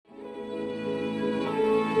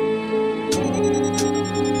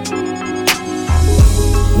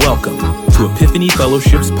Welcome to Epiphany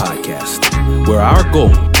Fellowship's podcast, where our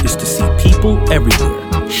goal is to see people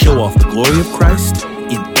everywhere show off the glory of Christ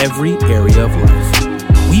in every area of life.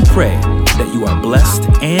 We pray that you are blessed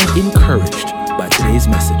and encouraged by today's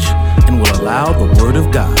message and will allow the Word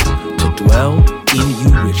of God to dwell in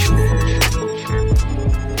you richly.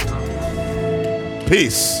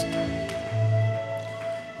 Peace.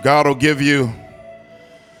 God will give you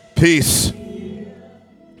peace.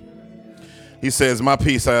 He says, my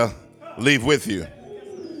peace I leave with you,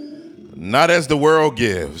 not as the world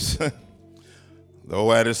gives. The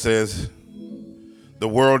old adage says, the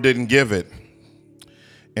world didn't give it,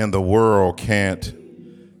 and the world can't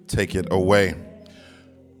take it away.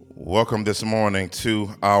 Welcome this morning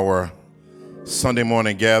to our Sunday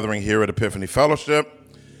morning gathering here at Epiphany Fellowship.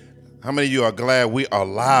 How many of you are glad we are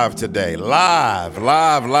live today? Live.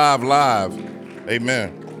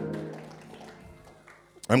 Amen.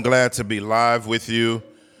 I'm glad to be live with you.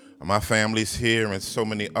 My family's here and so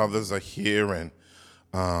many others are here. And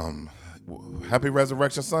happy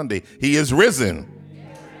Resurrection Sunday. He is risen.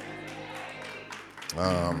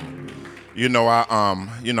 I'm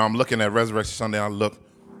looking at Resurrection Sunday. I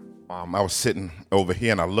was sitting over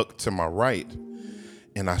here and I looked to my right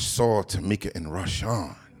and I saw Tamika and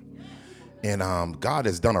Rashawn. And God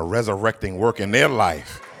has done a resurrecting work in their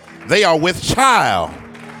life. They are with child.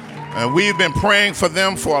 And we've been praying for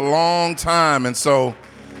them for a long time. And so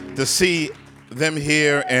to see them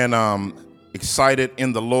here and excited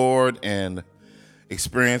in the Lord and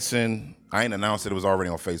experiencing, I ain't announced it was already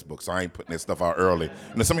on Facebook, so I ain't putting that stuff out early.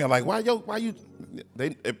 And then some of you are like, why you?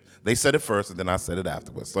 They said it first and then I said it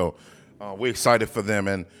afterwards. So we're excited for them.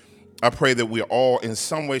 And I pray that we're all in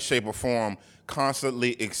some way, shape, or form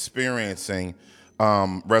constantly experiencing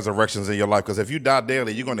resurrections in your life. Because if you die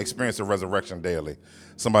daily, you're going to experience a resurrection daily.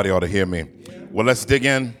 Somebody ought to hear me. Well, let's dig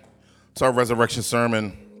in to our resurrection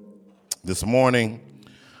sermon this morning.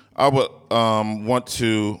 I would want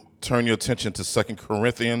to turn your attention to 2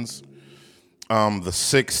 Corinthians, the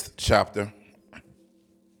 6th chapter,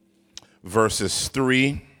 verses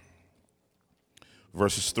 3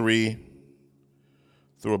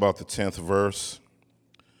 through about the 10th verse.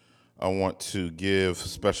 I want to give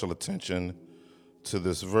special attention to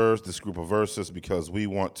this group of verses, because we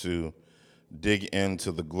want to dig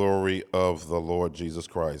into the glory of the Lord Jesus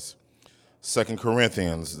Christ. 2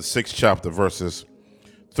 Corinthians, the 6th chapter, verses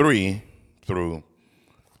 3 through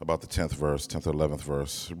about the 10th or 11th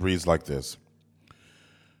verse. It reads like this.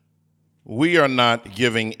 We are not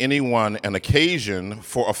giving anyone an occasion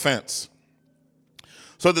for offense,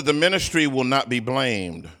 so that the ministry will not be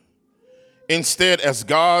blamed. Instead, as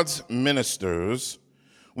God's ministers,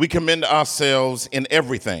 we commend ourselves in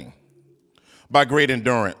everything by great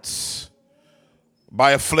endurance,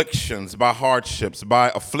 by afflictions, by hardships, by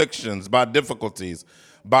afflictions, by difficulties,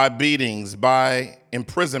 by beatings, by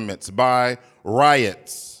imprisonments, by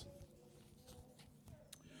riots,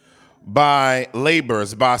 by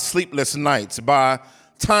labors, by sleepless nights, by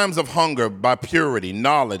times of hunger, by purity,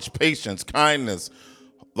 knowledge, patience, kindness,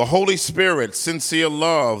 the Holy Spirit, sincere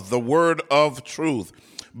love, the word of truth,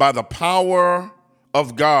 by the power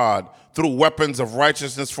of God, through weapons of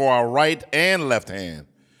righteousness for our right and left hand,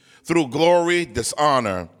 through glory,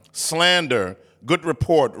 dishonor, slander, good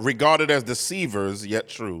report, regarded as deceivers, yet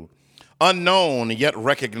true, unknown, yet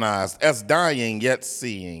recognized, as dying, yet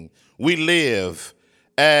seeing. We live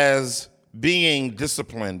as being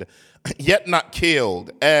disciplined, yet not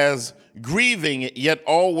killed, as grieving, yet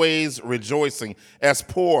always rejoicing, as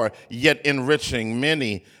poor, yet enriching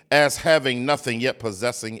many, as having nothing, yet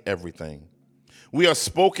possessing everything. We are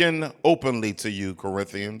spoken openly to you,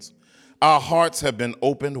 Corinthians. Our hearts have been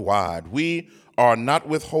opened wide. We are not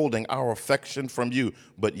withholding our affection from you,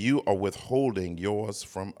 but you are withholding yours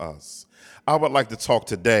from us. I would like to talk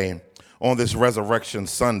today on this Resurrection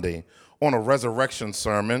Sunday on a resurrection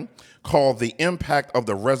sermon called The Impact of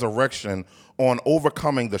the Resurrection on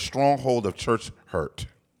Overcoming the Stronghold of Church Hurt.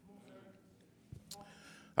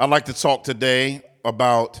 I'd like to talk today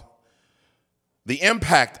about the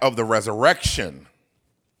impact of the resurrection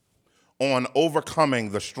on overcoming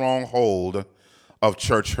the stronghold of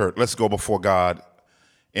church hurt. Let's go before God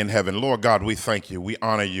in heaven. Lord God, we thank you, we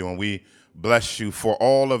honor you, and we bless you for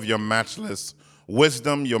all of your matchless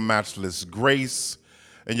wisdom, your matchless grace,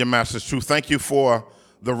 and your matchless truth. Thank you for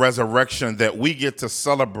the resurrection that we get to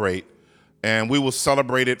celebrate, and we will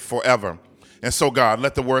celebrate it forever. And so, God,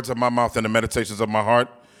 let the words of my mouth and the meditations of my heart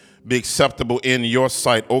be acceptable in your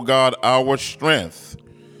sight. O God, our strength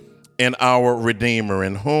and our Redeemer,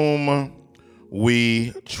 in whom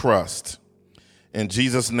we trust. In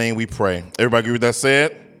Jesus' name we pray. Everybody agree with that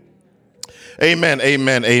said? Amen,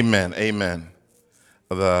 amen, amen, amen.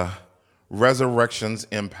 the resurrection's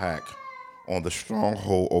impact on the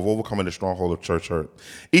stronghold of overcoming the stronghold of church hurt.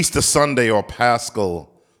 Easter Sunday, or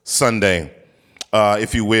Paschal Sunday,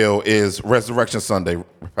 if you will, is Resurrection Sunday,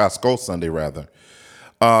 Paschal Sunday rather.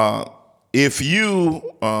 If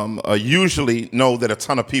you usually know that a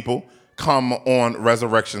ton of people come on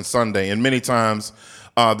Resurrection Sunday, and many times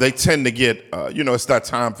they tend to get, it's that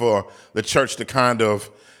time for the church to kind of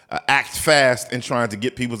act fast in trying to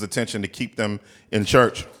get people's attention to keep them in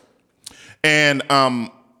church. And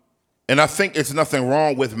I think it's nothing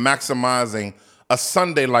wrong with maximizing a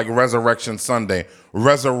Sunday like Resurrection Sunday,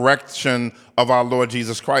 resurrection of our Lord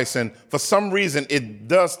Jesus Christ. And for some reason, it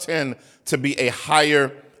does tend to be a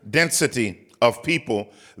higher density of people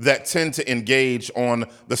that tend to engage on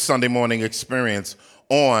the Sunday morning experience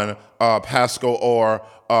on Paschal or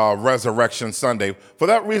Resurrection Sunday. For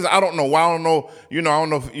that reason, I don't know why. I don't know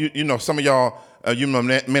if some of y'all,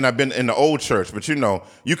 may not have been in the old church, but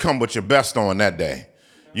you come with your best on that day.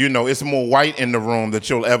 It's more white in the room that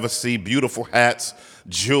you'll ever see. Beautiful hats,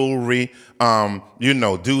 jewelry.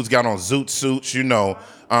 Dudes got on zoot suits.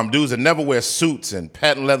 Dudes that never wear suits and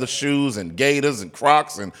patent leather shoes and gaiters and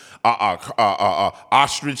Crocs and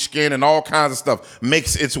ostrich skin and all kinds of stuff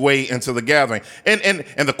makes its way into the gathering. And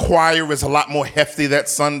the choir is a lot more hefty that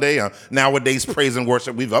Sunday. Nowadays, praise and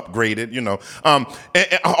worship, we've upgraded. And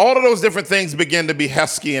all of those different things begin to be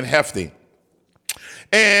husky and hefty.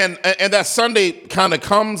 And that Sunday kind of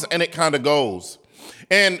comes and it kind of goes.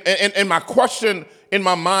 And my question in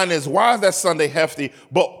my mind is, why is that Sunday hefty?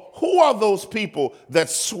 But who are those people that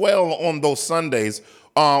swell on those Sundays,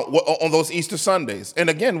 on those Easter Sundays? And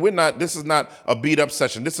again, this is not a beat up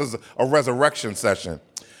session. This is a resurrection session.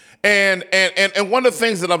 And one of the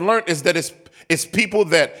things that I've learned is that it's people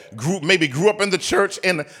that grew up in the church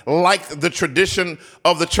and like the tradition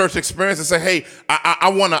of the church experience and say, hey, I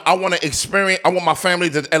want to experience, I want my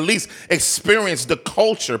family to at least experience the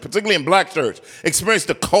culture, particularly in black church, experience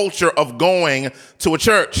the culture of going to a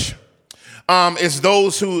church. It's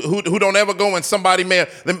those who don't ever go, and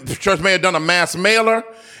the church may have done a mass mailer,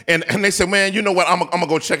 and they say, man, you know what, I'm gonna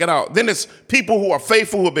go check it out. Then it's people who are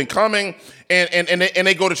faithful, who have been coming, and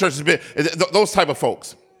they go to churches, those type of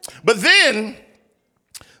folks. But then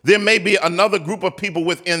there may be another group of people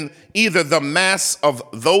within either the mass of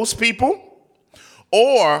those people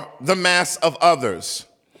or the mass of others.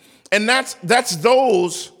 And that's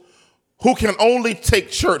those who can only take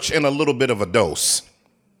church in a little bit of a dose.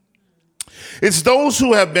 It's those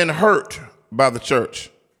who have been hurt by the church,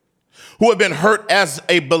 who have been hurt as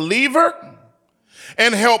a believer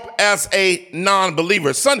and help as a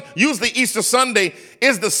non-believer. Usually Easter Sunday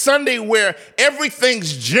is the Sunday where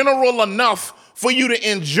everything's general enough for you to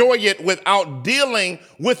enjoy it without dealing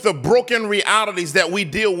with the broken realities that we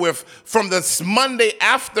deal with from the Monday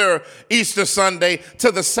after Easter Sunday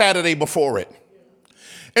to the Saturday before it.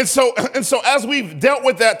 And so as we've dealt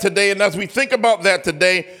with that today, and as we think about that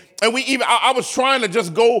today, and I was trying to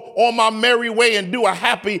just go on my merry way and do a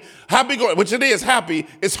happy go, which it is happy,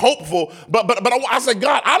 it's hopeful. But I said,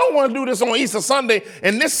 God, I don't want to do this on Easter Sunday.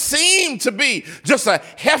 And this seemed to be just a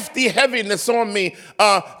hefty heaviness on me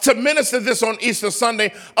to minister this on Easter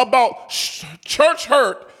Sunday about church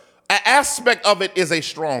hurt. An aspect of it is a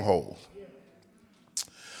stronghold.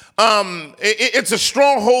 It's a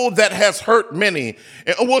stronghold that has hurt many.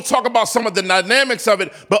 And we'll talk about some of the dynamics of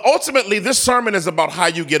it, but ultimately this sermon is about how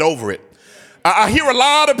you get over it. I hear a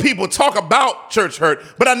lot of people talk about church hurt,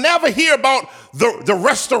 but I never hear about the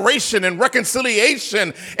restoration and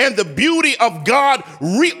reconciliation and the beauty of God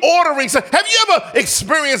reordering. So have you ever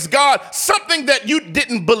experienced God, something that you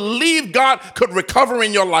didn't believe God could recover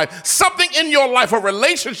in your life, something in your life, a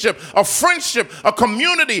relationship, a friendship, a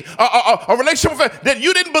community, a relationship that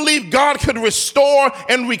you didn't believe God could restore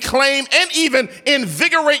and reclaim and even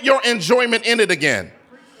invigorate your enjoyment in it again?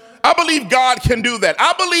 I believe God can do that.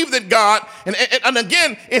 I believe that God, and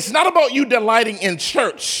again, it's not about you delighting in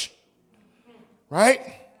church, right?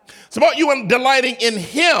 It's about you delighting in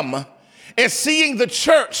Him and seeing the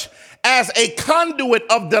church as a conduit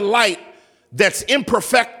of delight that's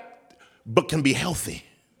imperfect but can be healthy.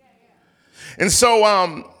 And so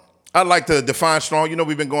I'd like to define strong.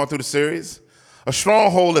 We've been going through the series. A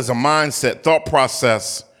stronghold is a mindset, thought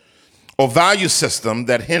process, or value system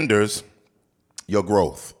that hinders your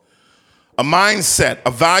growth. A mindset, a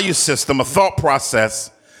value system, a thought process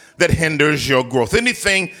that hinders your growth.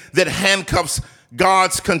 Anything that handcuffs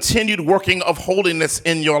God's continued working of holiness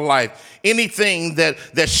in your life. Anything that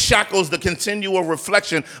shackles the continual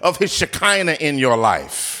reflection of His Shekinah in your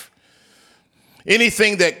life.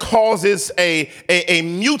 Anything that causes a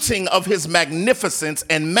muting of His magnificence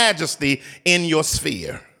and majesty in your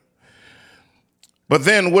sphere. But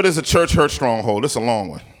then what is a church hurt stronghold? It's a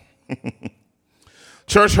long one.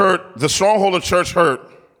 Church hurt, the stronghold of church hurt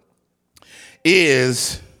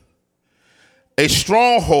is a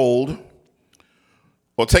stronghold,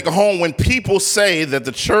 or take a home when people say that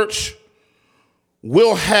the church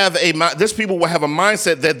will have this people will have a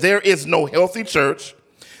mindset that there is no healthy church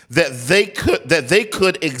that they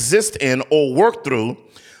could exist in or work through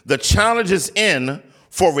the challenges in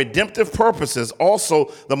for redemptive purposes.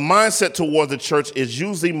 Also, the mindset toward the church is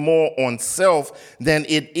usually more on self than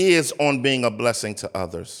it is on being a blessing to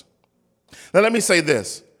others. Now, let me say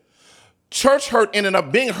this. Church hurt in and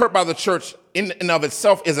of being hurt by the church in and of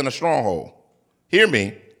itself isn't a stronghold. Hear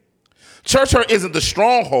me. Church hurt isn't the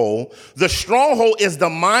stronghold. The stronghold is the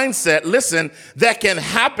mindset, listen, that can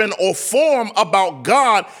happen or form about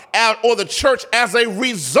God or the church as a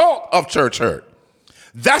result of church hurt.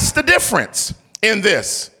 That's the difference in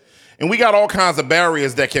this. And we got all kinds of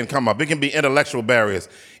barriers that can come up. It can be intellectual barriers,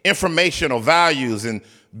 informational values, and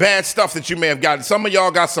bad stuff that you may have gotten. Some of y'all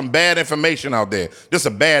got some bad information out there. Just a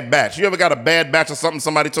bad batch. You ever got a bad batch of something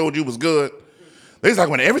somebody told you was good? It's like,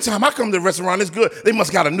 when every time I come to the restaurant, it's good. They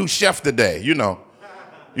must got a new chef today, I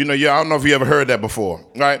don't know if you ever heard that before,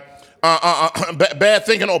 right? Bad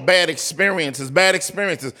thinking or bad experiences.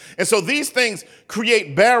 And so these things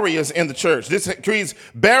create barriers in the church. This creates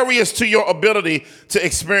barriers to your ability to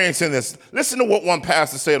experience in this. Listen to what one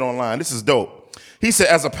pastor said online. This is dope. He said,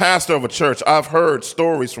 as a pastor of a church, I've heard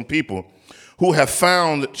stories from people who have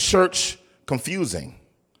found church confusing,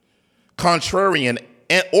 contrarian,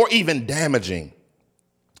 or even damaging.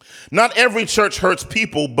 Not every church hurts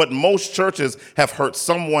people, but most churches have hurt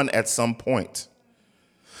someone at some point.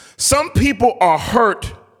 Some people are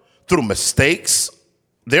hurt through mistakes,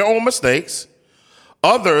 their own mistakes,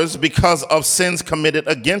 others because of sins committed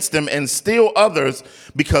against them, and still others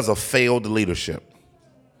because of failed leadership.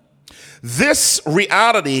 This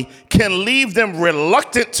reality can leave them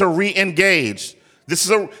reluctant to re-engage. This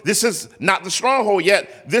is not the stronghold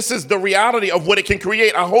yet. This is the reality of what it can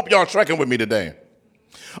create. I hope y'all tracking with me today.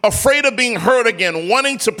 Afraid of being hurt again,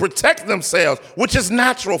 wanting to protect themselves, which is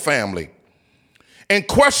natural, family, and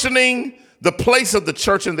questioning the place of the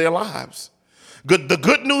church in their lives. The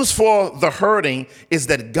good news for the hurting is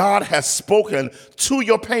that God has spoken to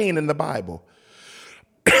your pain in the Bible.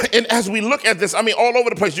 And as we look at this, all over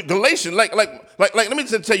the place, Galatians, let me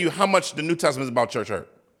just tell you how much the New Testament is about church hurt.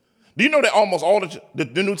 Do you know that almost all the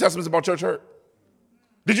New Testament is about church hurt?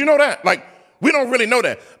 Did you know that? We don't really know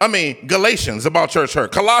that. Galatians about church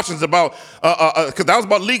hurt. Colossians about, because that was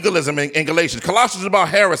about legalism in Galatians. Colossians is about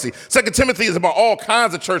heresy. 2 Timothy is about all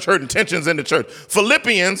kinds of church hurt and tensions in the church.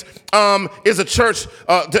 Philippians is a church,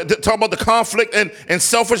 talk about the conflict and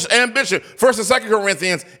selfish ambition. 1 and 2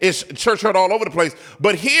 Corinthians is church hurt all over the place.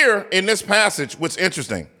 But here in this passage, what's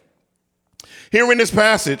interesting, here in this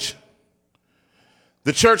passage,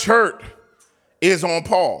 the church hurt is on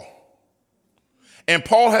Paul. And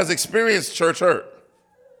Paul has experienced church hurt.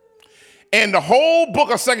 And the whole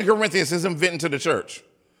book of 2 Corinthians is him venting to the church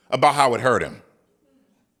about how it hurt him.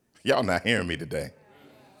 Y'all not hearing me today.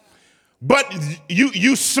 But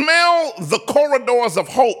you smell the corridors of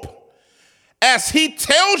hope as he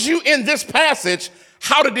tells you in this passage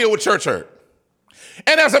how to deal with church hurt.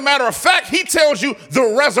 And as a matter of fact, he tells you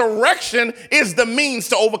the resurrection is the means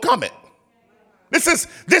to overcome it. This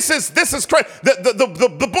is crazy.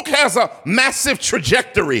 The book has a massive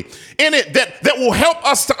trajectory in it that will help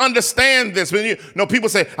us to understand this. When people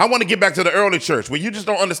say, I want to get back to the early church. Well, you just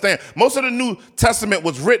don't understand. Most of the New Testament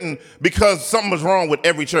was written because something was wrong with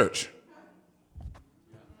every church.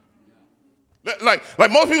 Like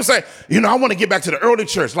most people say, I want to get back to the early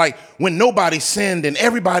church, like when nobody sinned and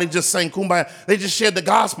everybody just sang Kumbaya. They just shared the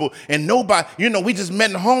gospel and nobody, we just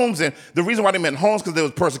met in homes. And the reason why they met in homes because there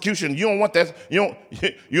was persecution. You don't want that. You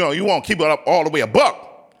want to keep it up all the way a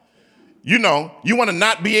buck. You want to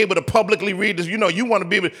not be able to publicly read this. You want to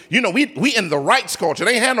be able to, we in the rights culture.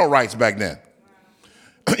 They ain't had no rights back then.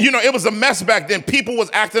 It was a mess back then. People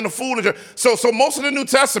was acting a fool. So most of the New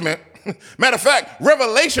Testament, matter of fact,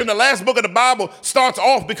 Revelation, the last book of the Bible, starts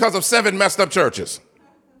off because of 7 messed up churches.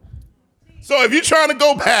 So if you're trying to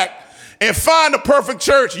go back and find the perfect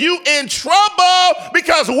church, you in trouble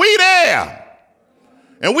because we there.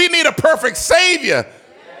 And we need a perfect Savior.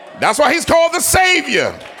 That's why he's called the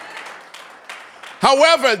Savior.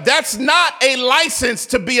 However, that's not a license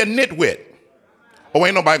to be a nitwit. Oh,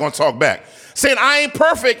 ain't nobody gonna talk back. Saying I ain't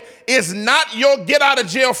perfect is not your get out of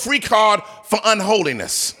jail free card for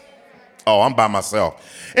unholiness. Oh, I'm by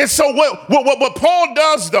myself. And so what Paul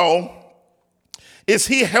does, though, is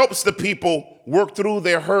he helps the people work through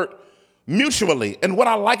their hurt mutually. And what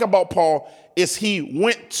I like about Paul is he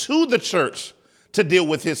went to the church to deal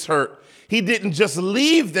with his hurt. He didn't just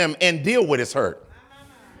leave them and deal with his hurt.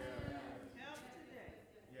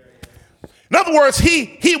 In other words,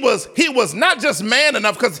 he was not just man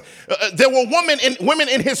enough, because there were women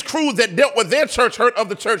in his crew that dealt with their church hurt of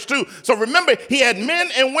the church too. So remember, he had men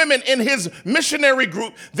and women in his missionary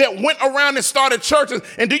group that went around and started churches.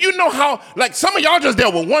 And do you know how, like, some of y'all just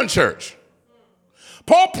dealt with one church?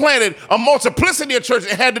 Paul planted a multiplicity of churches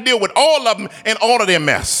and had to deal with all of them and all of their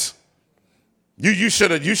mess. You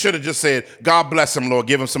should have just said, God bless him, Lord,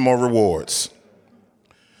 give him some more rewards.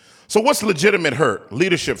 So what's legitimate hurt?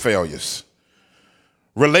 Leadership failures.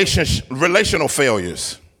 Relational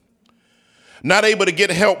failures, not able to get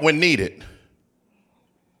help when needed,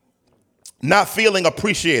 not feeling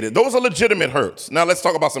appreciated. Those are legitimate hurts. Now let's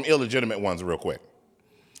talk about some illegitimate ones real quick.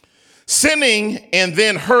 Sinning and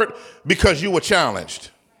then hurt because you were challenged.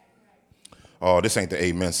 Oh, this ain't the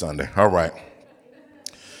Amen Sunday. All right.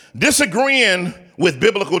 Disagreeing with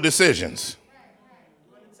biblical decisions.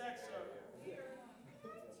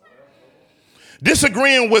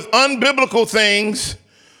 Disagreeing with unbiblical things,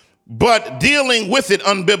 but dealing with it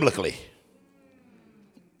unbiblically.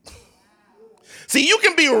 See, you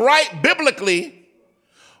can be right biblically,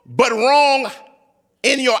 but wrong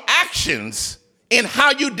in your actions in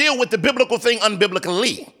how you deal with the biblical thing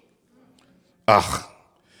unbiblically.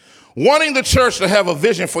 Wanting the church to have a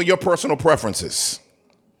vision for your personal preferences.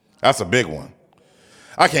 That's a big one.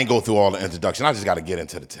 I can't go through all the introduction. I just got to get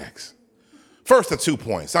into the text. First, the 2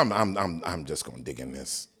 points. I'm just going to dig in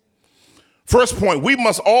this. First point, we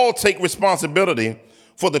must all take responsibility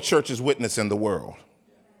for the church's witness in the world.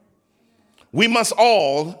 We must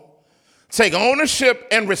all take ownership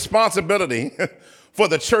and responsibility for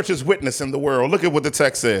the church's witness in the world. Look at what the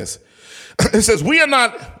text says. It says, we are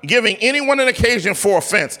not giving anyone an occasion for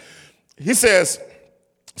offense. He says,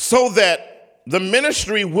 so that the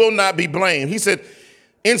ministry will not be blamed. He said,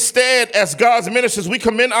 instead, as God's ministers, we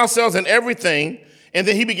commend ourselves in everything. And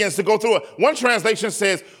then he begins to go through it. One translation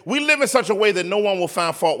says, we live in such a way that no one will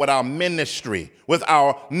find fault with our ministry,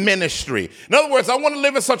 In other words, I want to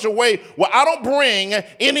live in such a way where I don't bring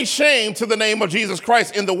any shame to the name of Jesus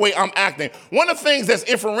Christ in the way I'm acting. One of the things that's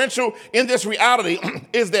inferential in this reality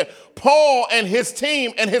is that Paul and his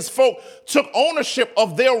team and his folk took ownership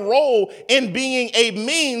of their role in being a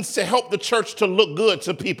means to help the church to look good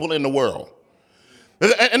to people in the world.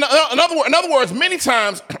 In other words, many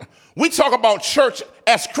times we talk about church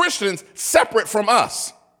as Christians separate from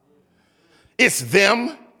us. It's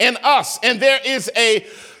them and us. And there is a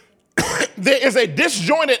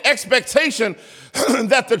disjointed expectation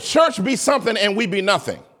that the church be something and we be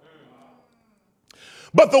nothing.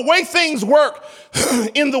 But the way things work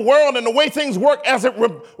in the world and the way things work as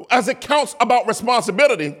it counts about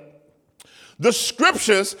responsibility, the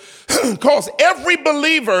scriptures cause every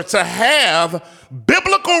believer to have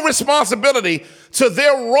biblical responsibility to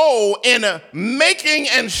their role in making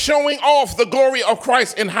and showing off the glory of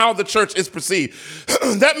Christ in how the church is perceived.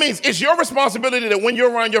 That means it's your responsibility that when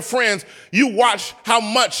you're around your friends, you watch how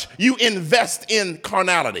much you invest in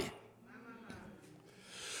carnality.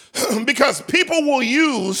 Because people will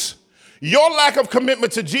use your lack of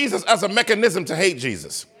commitment to Jesus as a mechanism to hate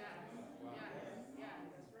Jesus.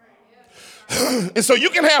 And so you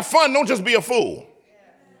can have fun, don't just be a fool.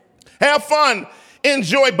 Have fun,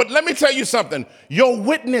 enjoy, but let me tell you something. Your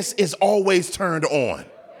witness is always turned on.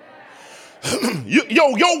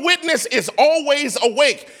 Your witness is always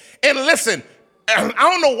awake. And listen, I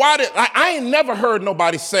don't know why I ain't never heard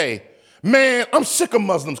nobody say, man, I'm sick of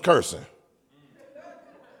Muslims cursing.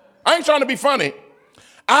 I ain't trying to be funny.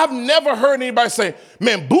 I've never heard anybody say,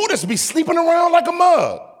 man, Buddhists be sleeping around like a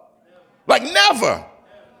mug. Like never.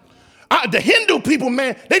 The Hindu people,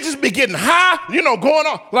 man, they just be getting high, going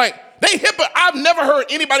on. Like, I've never heard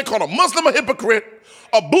anybody call a Muslim a hypocrite,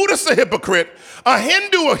 a Buddhist a hypocrite, a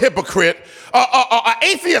Hindu a hypocrite, a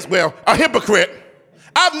atheist, a hypocrite.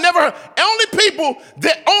 I've never heard, only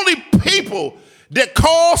people that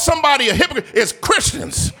call somebody a hypocrite is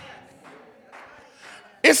Christians.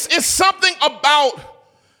 It's something about,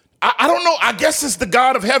 I don't know, I guess it's the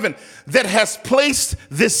God of heaven that has placed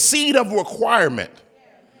this seed of requirement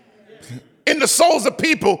in the souls of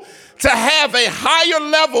people to have a higher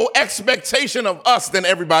level expectation of us than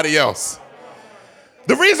everybody else.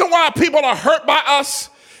 The reason why people are hurt by us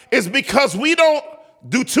is because we don't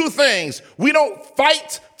do two things. We don't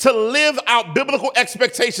fight to live out biblical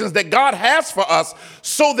expectations that God has for us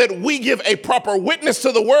so that we give a proper witness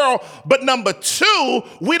to the world. But number two,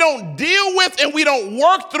 we don't deal with and we don't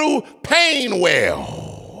work through pain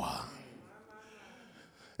well.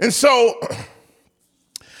 And so,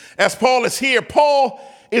 as Paul is here, Paul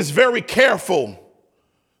is very careful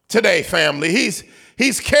today, family.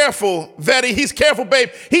 He's careful, Vetty. He's careful, babe.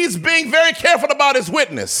 He's being very careful about his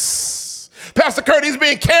witness. Pastor Kurt, he's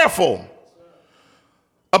being careful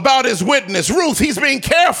about his witness. Ruth, he's being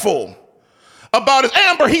careful about his.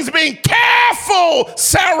 Amber, he's being careful,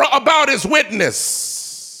 Sarah, about his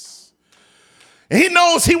witness. And he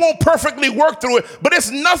knows he won't perfectly work through it, but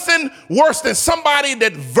it's nothing worse than somebody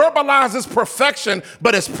that verbalizes perfection,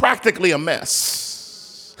 but is practically a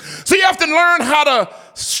mess. So you have to learn how to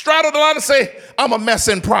straddle the line and say, I'm a mess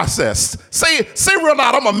in process. Say real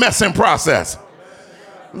loud, I'm a mess in process.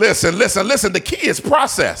 Listen. The key is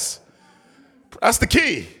process. That's the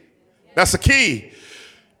key. That's the key.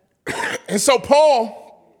 And so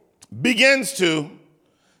Paul begins to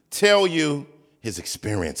tell you his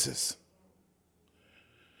experiences.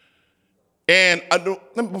 And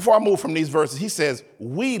before I move from these verses, he says,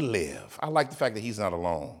 we live. I like the fact that he's not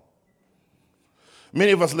alone.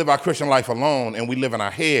 Many of us live our Christian life alone, and we live in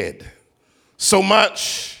our head so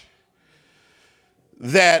much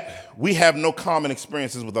that we have no common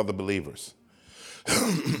experiences with other believers.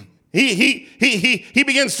 He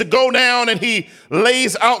begins to go down and he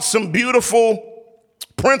lays out some beautiful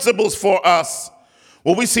principles for us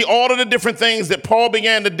where we see all of the different things that Paul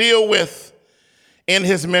began to deal with in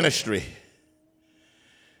his ministry.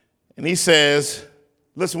 And he says,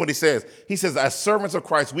 listen what he says. He says, as servants of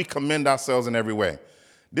Christ, we commend ourselves in every way.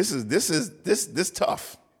 This is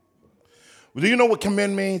tough. Do you know what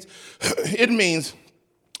commend means? It means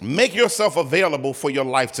make yourself available for your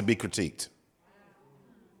life to be critiqued.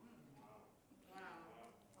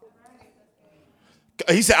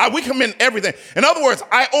 He said, we commend everything. In other words,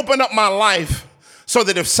 I open up my life so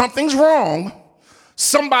that if something's wrong,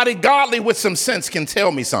 somebody godly with some sense can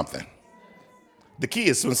tell me something. The key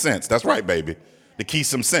is some sense. That's right, baby. The key is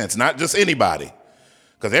some sense, not just anybody.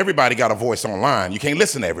 Because everybody got a voice online. You can't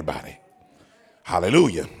listen to everybody.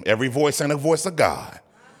 Hallelujah. Every voice ain't a voice of God.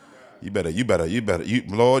 You better.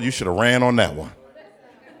 Lord, you should have ran on that one.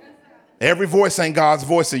 Every voice ain't God's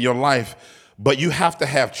voice in your life, but you have to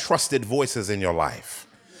have trusted voices in your life.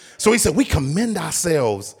 So he said, we commend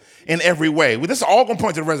ourselves in every way. Well, this is all going to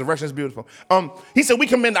point to the resurrection. It's beautiful. He said, we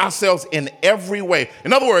commend ourselves in every way.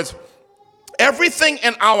 In other words, everything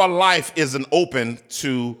in our life is an open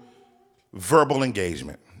to verbal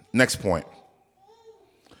engagement. Next point,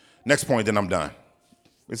 then I'm done.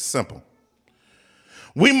 It's simple.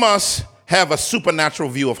 We must have a supernatural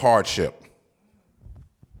view of hardship.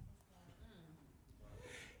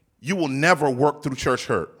 You will never work through church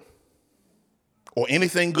hurt or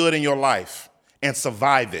anything good in your life and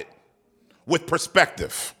survive it with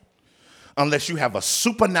perspective unless you have a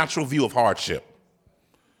supernatural view of hardship.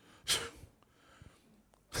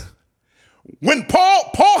 When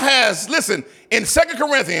Paul has, listen, in 2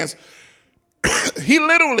 Corinthians, he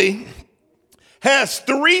literally has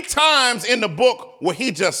 3 times in the book where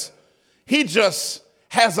he just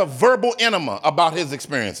has a verbal enema about his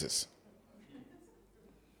experiences.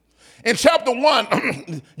 In chapter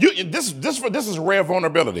 1, this is rare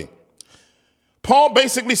vulnerability. Paul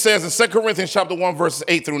basically says in 2 Corinthians chapter 1, verses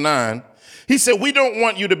 8 through 9, he said, we don't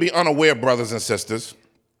want you to be unaware, brothers and sisters.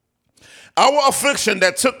 Our affliction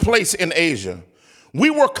that took place in Asia, we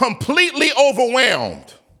were completely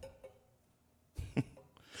overwhelmed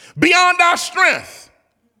beyond our strength.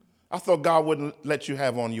 I thought God wouldn't let you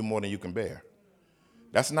have on you more than you can bear.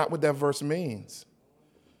 That's not what that verse means.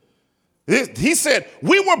 He said,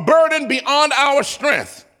 we were burdened beyond our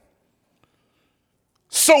strength.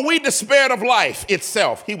 So we despaired of life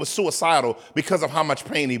itself. He was suicidal because of how much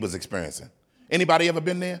pain he was experiencing. Anybody ever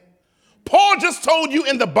been there? Paul just told you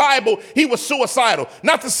in the Bible he was suicidal.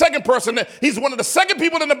 Not the second person. He's one of the second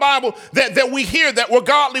people in the Bible that we hear that were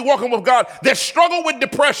godly, walking with God, that struggle with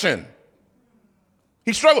depression.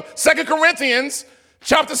 He struggled. 2 Corinthians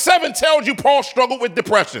chapter 7 tells you Paul struggled with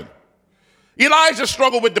depression. Elijah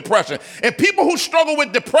struggled with depression. And people who struggle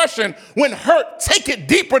with depression, when hurt, take it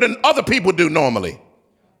deeper than other people do normally.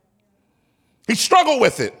 He struggled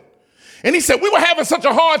with it. And he said, we were having such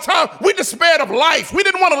a hard time. We despaired of life. We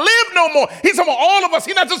didn't want to live no more. He's talking about all of us.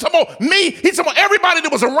 He's not just talking about me. He's talking about everybody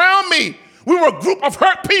that was around me. We were a group of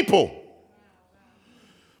hurt people.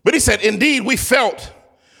 But he said, indeed, we felt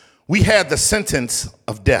we had the sentence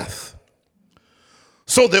of death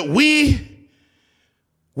so that we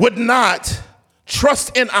would not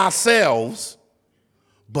trust in ourselves,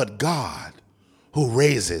 but God who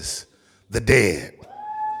raises the dead.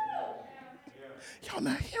 Y'all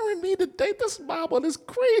not hearing me today? This Bible is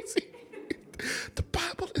crazy. The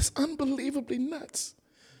Bible is unbelievably nuts.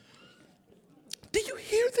 Do you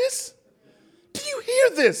hear this? Do you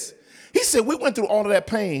hear this? He said we went through all of that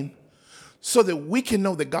pain so that we can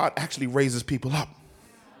know that God actually raises people up.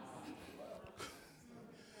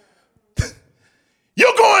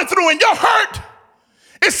 you're going through and you're hurt,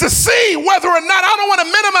 it's to see whether or not, I don't want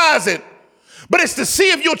to minimize it, but it's to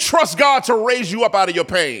see if you'll trust God to raise you up out of your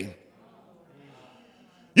pain.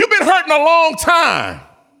 You've been hurting a long time.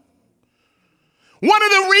 One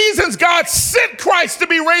of the reasons God sent Christ to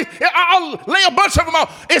be raised, I'll lay a bunch of them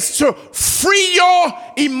out, is to free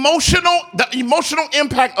the emotional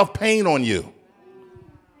impact of pain on you.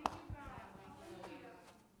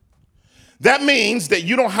 That means that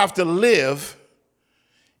you don't have to live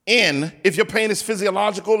if your pain is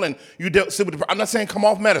physiological and you deal with, I'm not saying come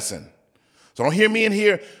off medicine. So don't hear me in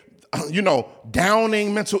here,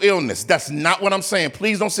 downing mental illness. That's not what I'm saying.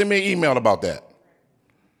 Please don't send me an email about that.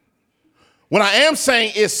 What I am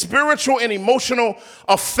saying is spiritual and emotional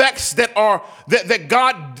effects that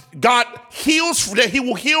God heals, that he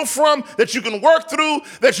will heal from, that you can work through,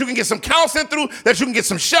 that you can get some counseling through, that you can get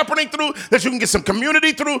some shepherding through, that you can get some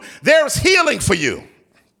community through. There's healing for you.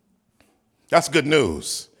 That's good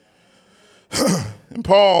news. And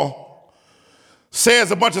Paul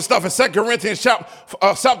says a bunch of stuff in 2 Corinthians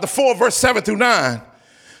chapter 4, verse 7 through 9.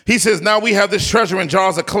 He says, now we have this treasure in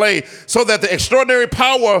jars of clay so that the extraordinary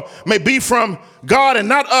power may be from God and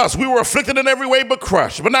not us. We were afflicted in every way but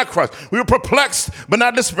not crushed. We were perplexed but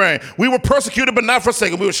not despairing. We were persecuted but not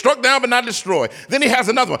forsaken. We were struck down but not destroyed. Then he has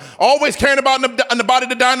another one. Always carrying about in the body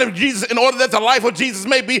the dying of Jesus in order that the life of Jesus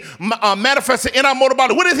may be manifested in our mortal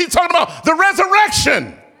body. What is he talking about? The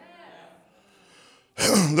resurrection.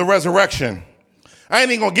 The resurrection. I ain't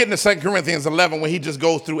even going to get into 2 Corinthians 11 when he just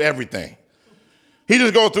goes through everything. He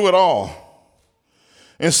just goes through it all.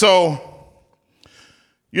 And so,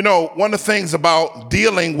 one of the things about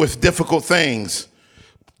dealing with difficult things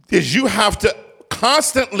is you have to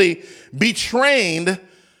constantly be trained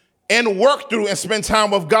and work through and spend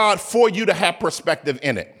time with God for you to have perspective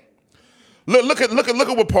in it. Look at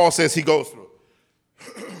what Paul says he goes through.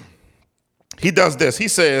 He does this. He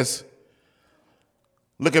says,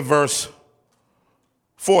 look at verse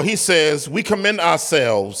 4. He says, we commend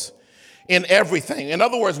ourselves in everything. In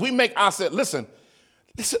other words, we make ourselves, listen,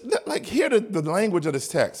 like hear the language of this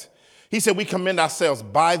text. He said, we commend ourselves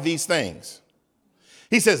by these things.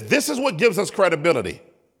 He says, this is what gives us credibility.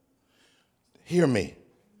 Hear me.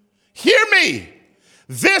 Hear me.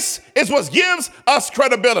 This is what gives us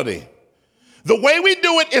credibility. The way we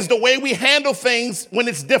do it is the way we handle things when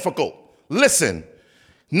it's difficult. Listen,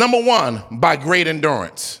 number one, by great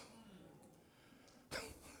endurance.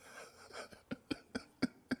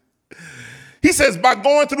 He says, by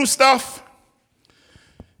going through stuff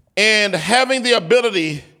and having the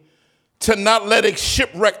ability to not let it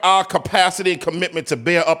shipwreck our capacity and commitment to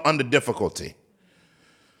bear up under difficulty.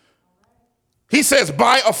 He says,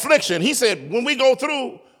 by affliction. He said, when we go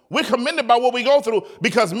through, we're commended by what we go through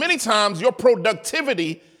because many times your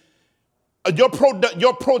productivity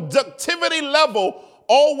level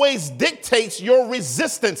always dictates your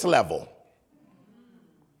resistance level.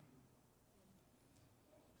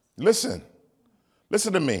 Listen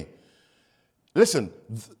to me. Listen,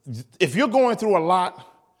 if you're going through a lot,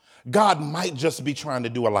 God might just be trying to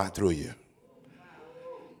do a lot through you.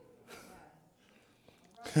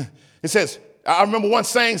 It says, I remember one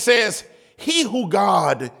saying says, he who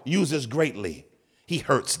God uses greatly, he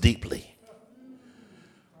hurts deeply.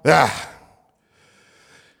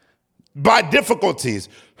 By difficulties,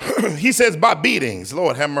 he says by beatings,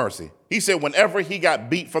 Lord have mercy. He said whenever he got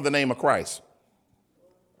beat for the name of Christ,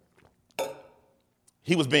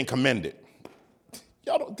 he was being commended.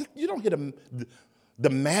 You don't hear the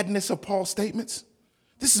madness of Paul's statements?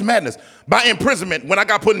 This is madness. By imprisonment, when I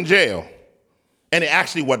got put in jail, and it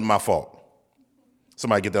actually wasn't my fault.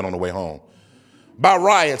 Somebody get that on the way home. By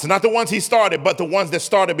riots, not the ones he started, but the ones that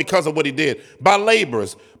started because of what he did. By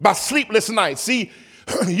labors, by sleepless nights. See,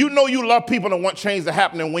 you know you love people and want change to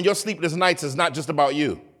happen, and when your sleepless nights is not just about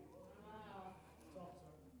you.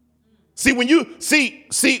 See, when you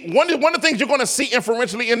one of the things you're going to see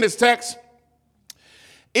inferentially in this text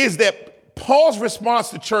is that Paul's response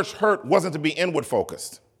to church hurt wasn't to be inward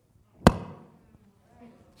focused.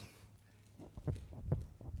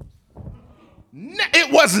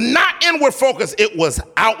 It was not inward focused. It was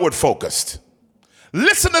outward focused.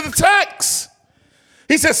 Listen to the text.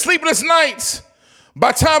 He said, sleepless nights,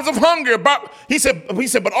 by times of hunger. He said,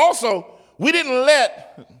 but also, we didn't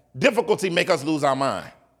let difficulty make us lose our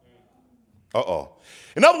mind.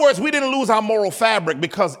 In other words, we didn't lose our moral fabric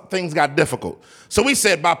because things got difficult. So we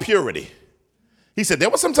said by purity. He said, there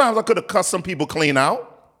were some times I could have cussed some people clean out.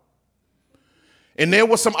 And there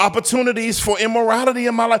were some opportunities for immorality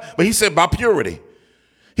in my life. But he said by purity.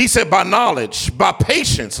 He said by knowledge, by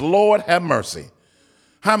patience. Lord have mercy.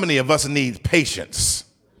 How many of us need patience?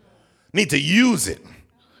 Need to use it.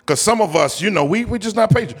 Because some of us, we just not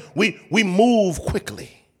patient. We move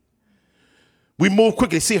quickly. We move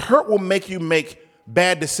quickly. See, hurt will make you make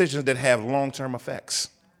bad decisions that have long-term effects.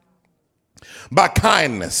 By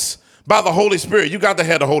kindness, by the Holy Spirit, you got to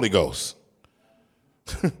have the Holy Ghost.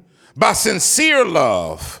 By sincere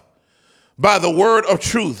love, by the word of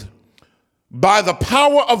truth, by the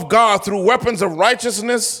power of God through weapons of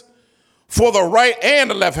righteousness for the right and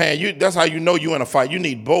the left hand. That's how you know you're in a fight. You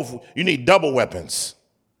need both. You need double weapons.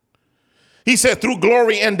 He said through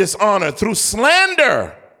glory and dishonor, through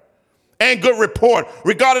slander and good report,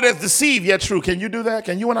 regarded as deceived yet true. Can you do that?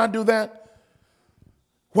 Can you and I do that?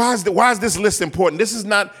 Why is this list important? This is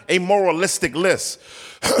not a moralistic list.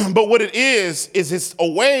 But what it is it's a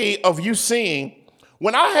way of you seeing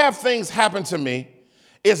when I have things happen to me,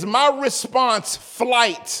 is my response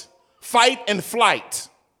fight and flight?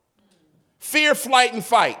 Fear, flight, and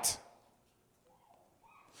fight?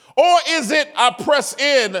 Or is it I press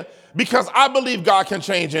in because I believe God can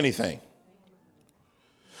change anything?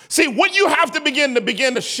 See, what you have to begin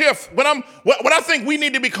to shift, what I think we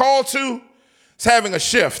need to be called to is having a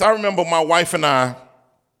shift. I remember my wife and I,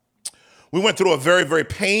 we went through a very, very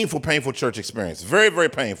painful church experience. Very, very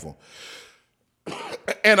painful.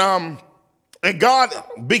 And God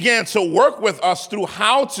began to work with us through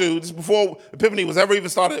how to, this is before Epiphany was ever even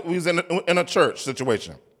started, we was in a church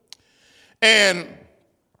situation. And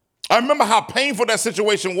I remember how painful that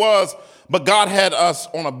situation was, but God had us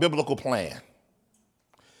on a biblical plan.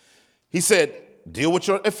 He said, deal with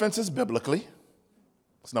your offenses biblically.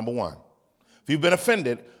 That's number one. If you've been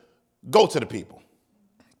offended, go to the people.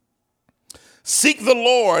 Seek the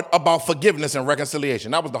Lord about forgiveness and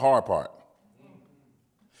reconciliation. That was the hard part.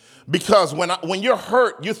 Because when you're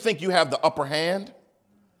hurt, you think you have the upper hand,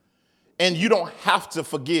 and you don't have to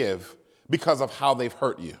forgive because of how they've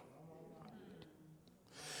hurt you.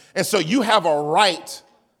 And so you have a right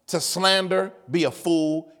to slander, be a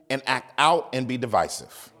fool, and act out and be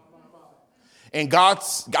divisive. And I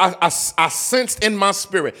sensed in my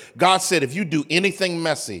spirit, God said, if you do anything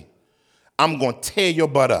messy, I'm going to tear your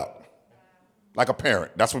butt up. Like a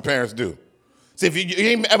parent. That's what parents do. See, if you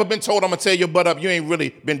ain't ever been told I'm going to tear your butt up, you ain't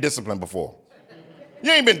really been disciplined before. You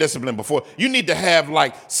ain't been disciplined before. You need to have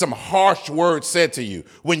like some harsh words said to you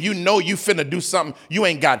when you know you finna do something you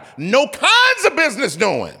ain't got no kinds of business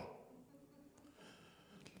doing.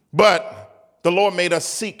 But the Lord made us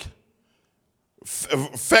seek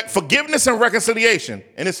forgiveness and reconciliation,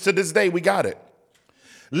 and it's to this day we got it.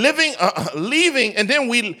 Leaving, and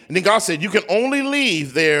then God said you can only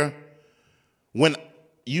leave there when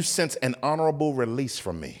you sense an honorable release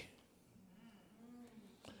from me.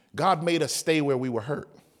 God made us stay where we were hurt.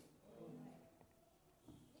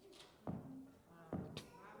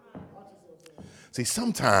 See,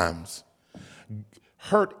 sometimes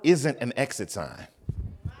hurt isn't an exit sign.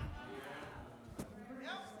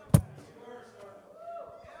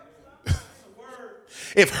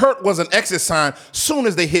 If hurt was an exit sign, soon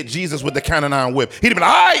as they hit Jesus with the cannon iron whip, he'd be like,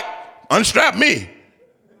 all right, unstrap me.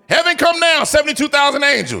 Heaven come down, 72,000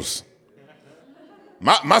 angels.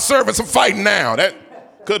 My servants are fighting now.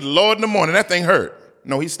 That good Lord in the morning, that thing hurt.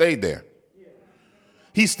 No, he stayed there.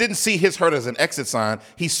 He didn't see his hurt as an exit sign.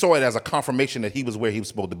 He saw it as a confirmation that he was where he was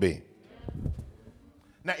supposed to be.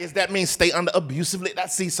 Now, does that mean stay under abusively? I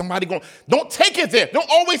see somebody going, don't take it there. Don't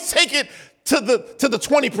always take it to the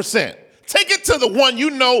 20%. Take it to the one you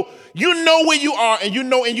know where you are, and you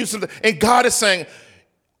know, and God is saying,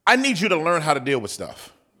 I need you to learn how to deal with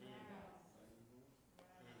stuff.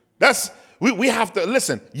 We have to,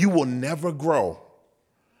 listen, you will never grow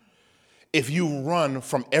if you run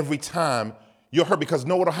from every time you're hurt, because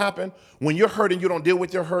know what'll happen? When you're hurt and you don't deal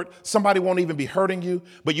with your hurt, somebody won't even be hurting you,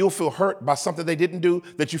 but you'll feel hurt by something they didn't do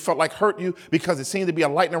that you felt like hurt you, because it seemed to be a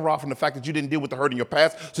lightning rod from the fact that you didn't deal with the hurt in your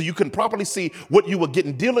past, so you couldn't properly see what you were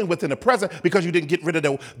dealing with in the present because you didn't get rid of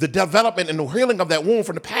the development and the healing of that wound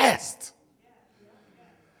from the past.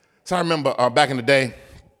 So I remember back in the day,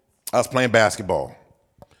 I was playing basketball.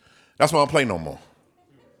 That's why I don't play no more.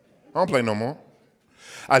 I don't play no more.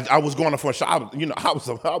 I was going for a shot. I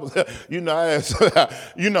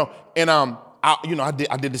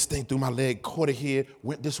did this thing through my leg, caught it here,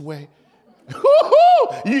 went this way.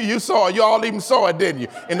 You saw it. You all even saw it, didn't you?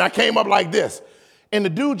 And I came up like this. And the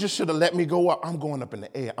dude just should have let me go up. I'm going up in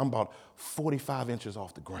the air. I'm about 45 inches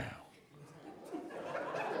off the ground.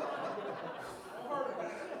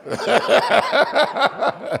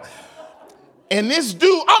 And this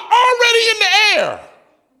dude, I'm already in the air.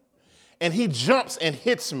 And he jumps and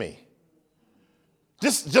hits me.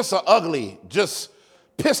 Just an ugly, just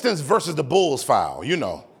Pistons versus the Bulls foul, you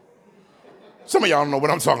know. Some of y'all don't know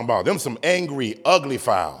what I'm talking about. Them some angry, ugly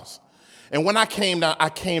fouls. And when I came down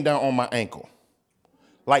on my ankle.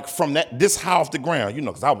 Like from this high off the ground,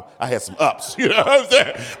 because I had some ups, you know what I'm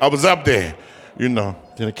saying? I was up there, then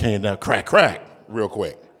it came down, crack, real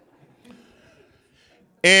quick.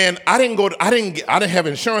 And I didn't have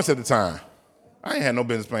insurance at the time. I ain't had no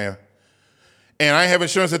business plan. And I didn't have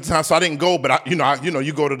insurance at the time, so I didn't go, but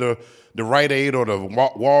you go to the Rite Aid or the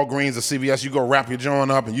Walgreens or CVS, you go wrap your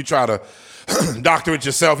joint up and you try to doctor it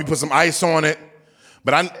yourself, you put some ice on it.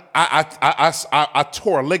 But I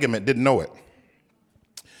tore a ligament, didn't know it.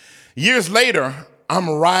 Years later, I'm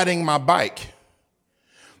riding my bike,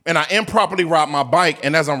 and I improperly ride my bike,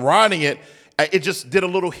 and as I'm riding it, it just did a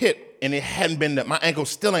little hit, and it hadn't been that. My ankle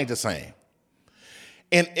still ain't the same.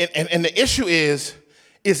 And the issue is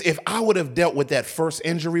if I would have dealt with that first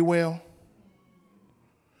injury well,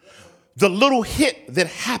 the little hit that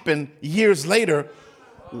happened years later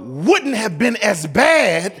wouldn't have been as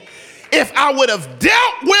bad if I would have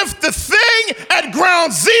dealt with the thing at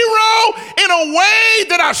ground zero in a way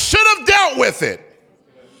that I should have dealt with it.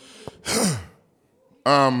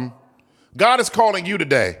 God is calling you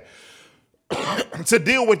today to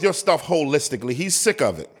deal with your stuff holistically. He's sick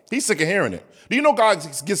of it. He's sick of hearing it. Do you know God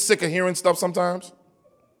gets sick of hearing stuff sometimes?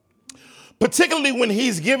 Particularly when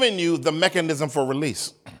he's giving you the mechanism for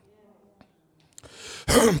release.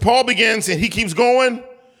 Paul begins and he keeps going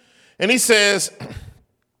and he says,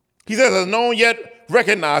 as known yet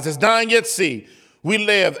recognized, as dying yet see, we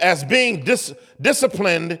live, as being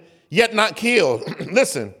disciplined yet not killed.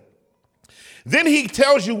 Listen, then he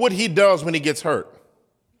tells you what he does when he gets hurt.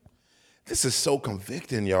 This is so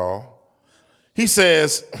convicting, y'all. He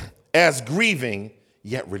says, as grieving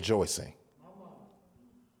yet rejoicing.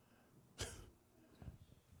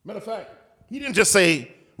 Matter of fact, he didn't just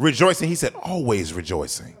say rejoicing, he said always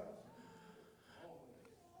rejoicing.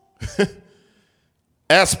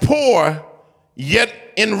 As poor, yet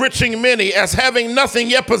enriching many, as having nothing,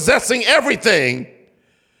 yet possessing everything,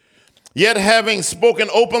 yet having spoken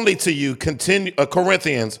openly to you,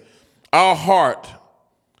 Corinthians, our heart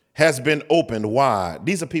has been opened wide.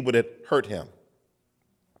 These are people that hurt him.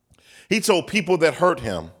 He told people that hurt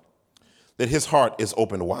him that his heart is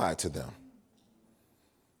opened wide to them.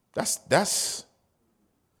 That's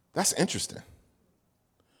interesting.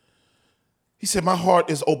 He said, my heart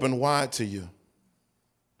is open wide to you.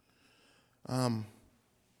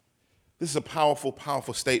 This is a powerful,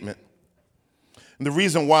 powerful statement. And the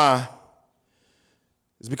reason why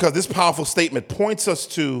is because this powerful statement points us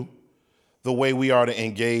to the way we are to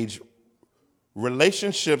engage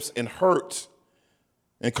relationships and hurt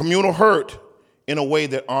and communal hurt in a way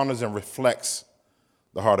that honors and reflects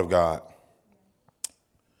the heart of God.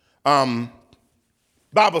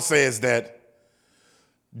 Bible says that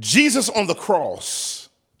Jesus on the cross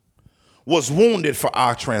was wounded for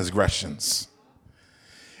our transgressions,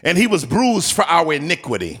 and he was bruised for our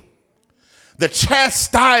iniquity. The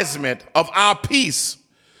chastisement of our peace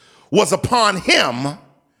was upon him,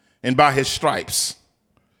 and by his stripes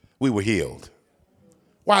we were healed.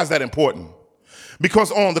 Why is that important?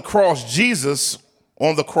 Because on the cross, Jesus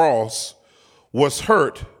on the cross was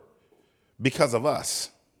hurt because of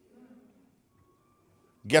us.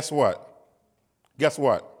 Guess what?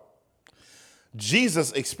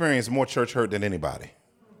 Jesus experienced more church hurt than anybody.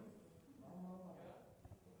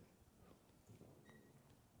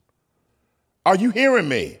 Are you hearing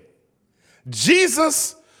me?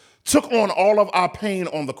 Jesus took on all of our pain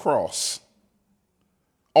on the cross,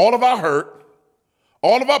 all of our hurt,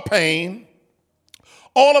 all of our pain,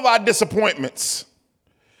 all of our disappointments.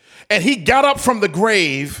 And he got up from the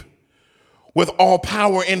grave with all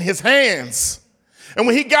power in his hands. And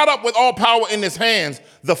when he got up with all power in his hands,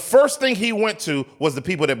 the first thing he went to was the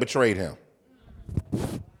people that betrayed him.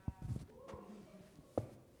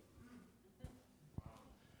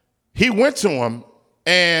 He went to them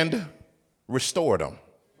and restored them.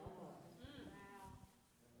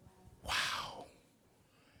 Wow.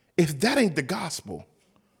 If that ain't the gospel,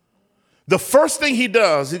 the first thing he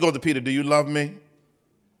does, he goes to Peter, do you love me?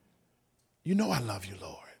 You know I love you,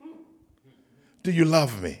 Lord. Do you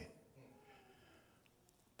love me?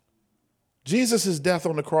 Jesus' death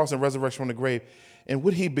on the cross and resurrection from the grave, and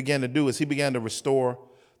what he began to do is he began to restore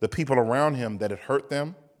the people around him that had hurt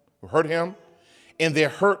him, and their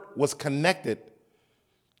hurt was connected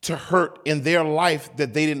to hurt in their life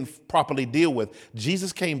that they didn't properly deal with.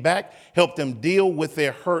 Jesus came back, helped them deal with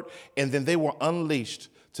their hurt, and then they were unleashed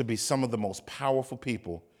to be some of the most powerful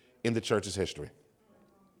people in the church's history.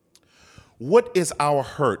 What is our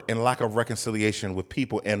hurt and lack of reconciliation with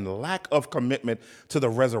people and lack of commitment to the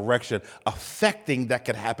resurrection affecting that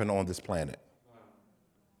could happen on this planet?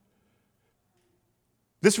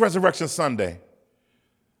 This Resurrection Sunday,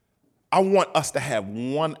 I want us to have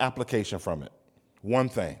one application from it. One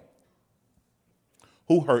thing.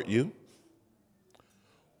 Who hurt you?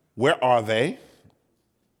 Where are they?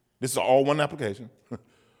 This is all one application.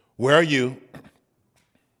 Where are you?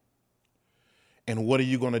 And what are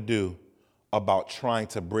you going to do about trying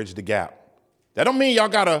to bridge the gap? That don't mean y'all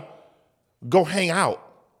got to go hang out.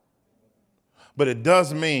 But it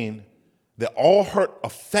does mean that all hurt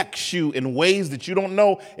affects you in ways that you don't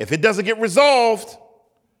know if it doesn't get resolved.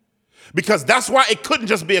 Because that's why it couldn't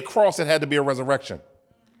just be a cross, it had to be a resurrection.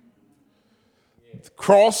 The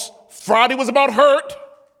cross, Friday was about hurt.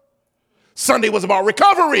 Sunday was about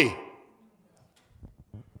recovery.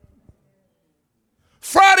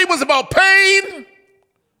 Friday was about pain.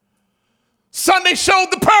 Sunday showed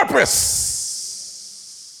the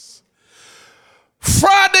purpose.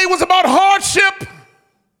 Friday was about hardship.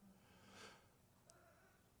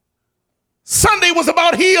 Sunday was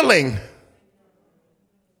about healing.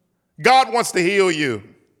 God wants to heal you.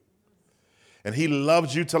 And he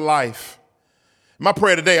loves you to life. My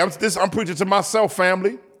prayer today, I'm preaching to myself,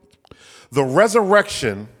 family. The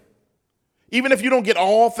resurrection, even if you don't get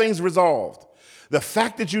all things resolved, the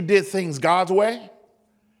fact that you did things God's way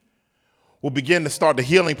will begin to start the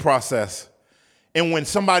healing process. And when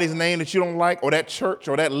somebody's name that you don't like, or that church,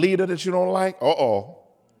 or that leader that you don't like,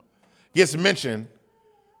 gets mentioned,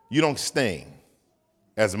 you don't sting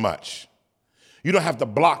as much. You don't have to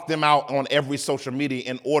block them out on every social media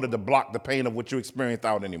in order to block the pain of what you experienced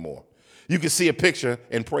out anymore. You can see a picture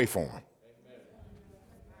and pray for them.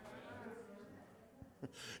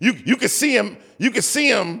 You can see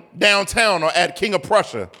him downtown or at King of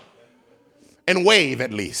Prussia and wave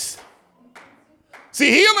at least. See,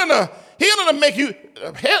 healing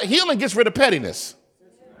gets rid of pettiness.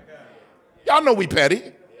 Y'all know we petty.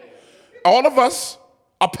 All of us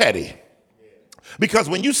are petty. Because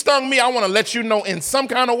when you stung me, I want to let you know in some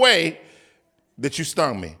kind of way that you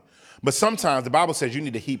stung me. But sometimes the Bible says you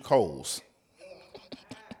need to heap coals.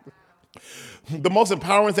 The most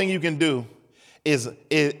empowering thing you can do is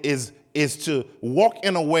to walk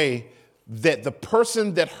in a way that the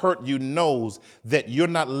person that hurt you knows that you're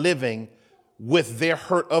not living with their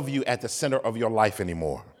hurt of you at the center of your life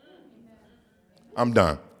anymore. I'm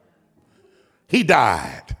done. He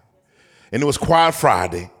died, and it was Quiet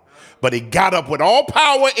Friday, but he got up with all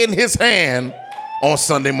power in his hand on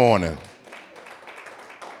Sunday morning.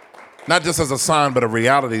 Not just as a sign, but a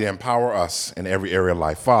reality to empower us in every area of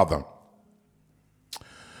life. Father,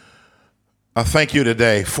 I thank you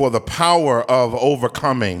today for the power of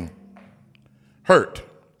overcoming hurt,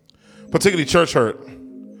 particularly church hurt,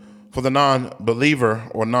 for the non-believer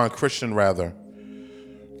or non-Christian rather.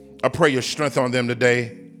 I pray your strength on them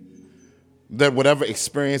today, that whatever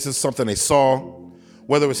experiences, something they saw,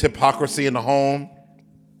 whether it was hypocrisy in the home,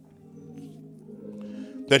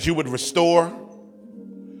 that you would restore,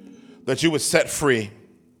 that you would set free,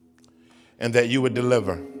 and that you would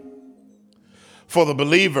deliver. For the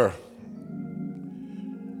believer,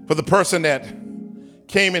 for the person that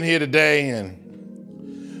came in here today,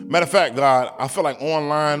 and matter of fact, God, I feel like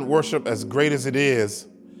online worship, as great as it is,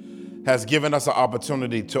 has given us an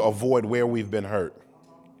opportunity to avoid where we've been hurt.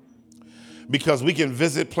 Because we can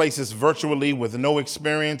visit places virtually with no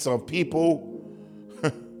experience of people,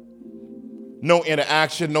 no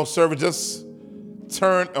interaction, no service, just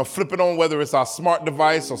turn or flip it on, whether it's our smart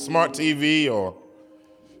device or smart TV or.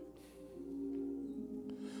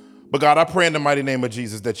 But God, I pray in the mighty name of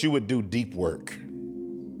Jesus that you would do deep work.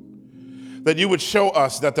 That you would show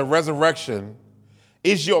us that the resurrection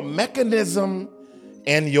is your mechanism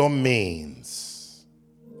and your means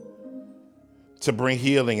to bring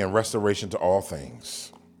healing and restoration to all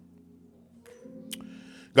things.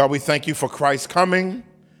 God, we thank you for Christ's coming. And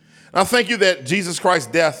I thank you that Jesus Christ's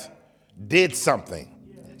death did something.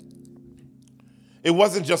 It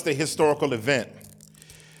wasn't just a historical event.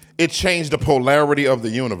 It changed the polarity of the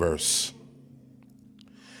universe.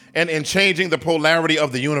 And in changing the polarity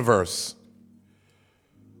of the universe,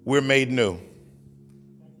 we're made new.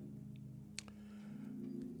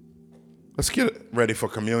 Let's get ready for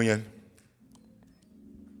communion.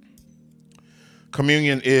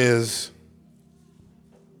 Communion is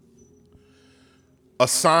a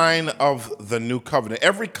sign of the new covenant.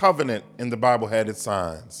 Every covenant in the Bible had its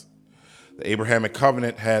signs. The Abrahamic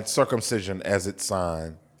covenant had circumcision as its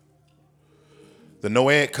sign. The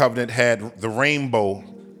Noahic covenant had the rainbow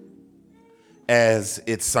as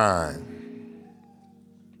its sign.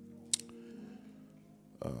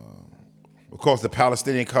 Of course, the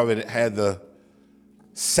Palestinian covenant had the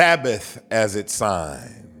Sabbath as its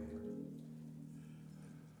sign.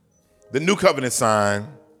 The new covenant sign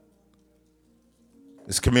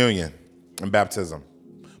is communion and baptism.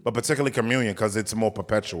 but particularly communion because it's more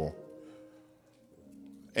perpetual.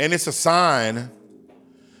 And it's a sign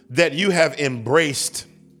that you have embraced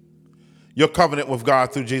your covenant with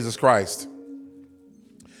God through Jesus Christ,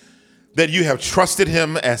 that you have trusted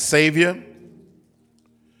him as Savior,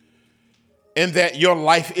 and that your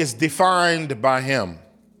life is defined by him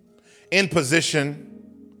in position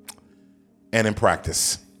and in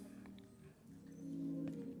practice.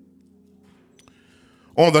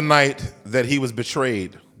 On the night that he was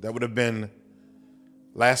betrayed, that would have been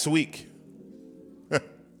last week,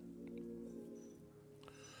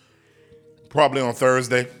 probably on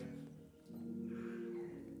Thursday,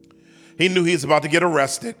 he knew he was about to get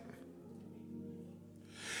arrested.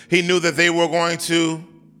 He knew that they were going to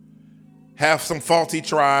have some faulty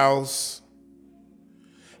trials.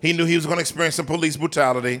 He knew he was going to experience some police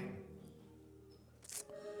brutality.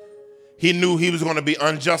 He knew he was going to be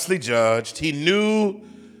unjustly judged. He knew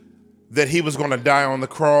that he was going to die on the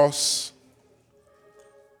cross.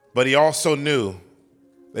 But he also knew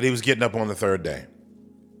that he was getting up on the third day.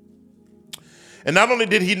 And not only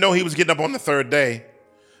did he know he was getting up on the third day,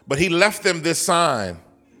 but he left them this sign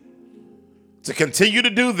to continue to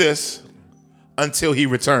do this until he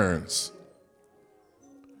returns.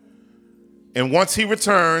 And once he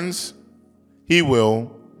returns, he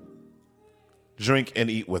will drink and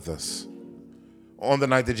eat with us. On the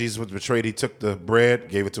night that Jesus was betrayed, he took the bread,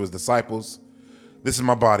 gave it to his disciples. This is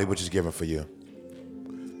my body, which is given for you.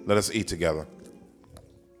 Let us eat together.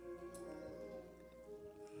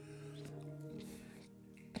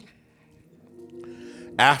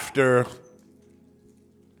 After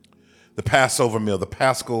the Passover meal, the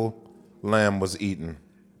Paschal lamb was eaten.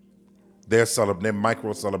 Their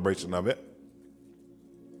micro celebration of it.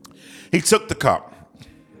 He took the cup.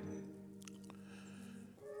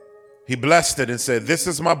 He blessed it and said, "This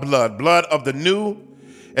is my blood, blood of the new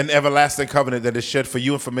and everlasting covenant that is shed for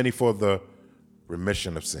you and for many for the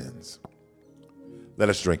remission of sins." Let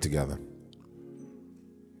us drink together.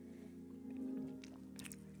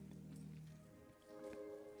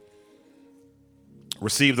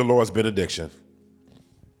 Receive the Lord's benediction.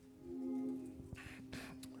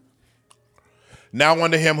 Now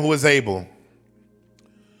unto him who is able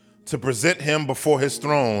to present him before his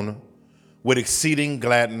throne with exceeding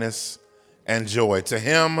gladness and joy. To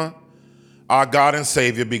him, our God and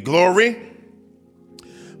Savior, be glory,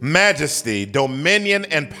 majesty, dominion,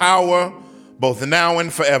 and power, both now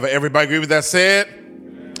and forever. Everybody agree with that said?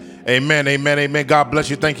 Amen, amen, amen. God bless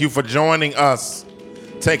you. Thank you for joining us.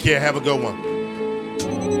 Take care. Have a good one.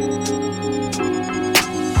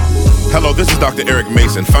 Hello, this is Dr. Eric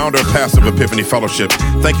Mason, founder and pastor of Epiphany Fellowship.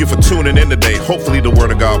 Thank you for tuning in today. Hopefully the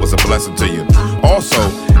Word of God was a blessing to you. Also,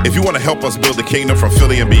 if you want to help us build the kingdom from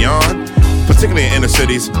Philly and beyond, particularly in inner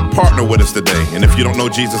cities, partner with us today. And if you don't know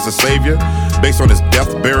Jesus as Savior, based on his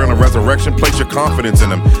death, burial, and resurrection, place your confidence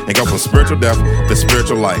in him and go from spiritual death to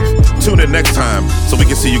spiritual life. Tune in next time so we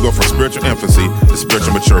can see you go from spiritual infancy to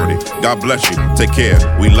spiritual maturity. God bless you. Take care.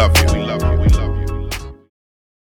 We love you. We love you. We love you.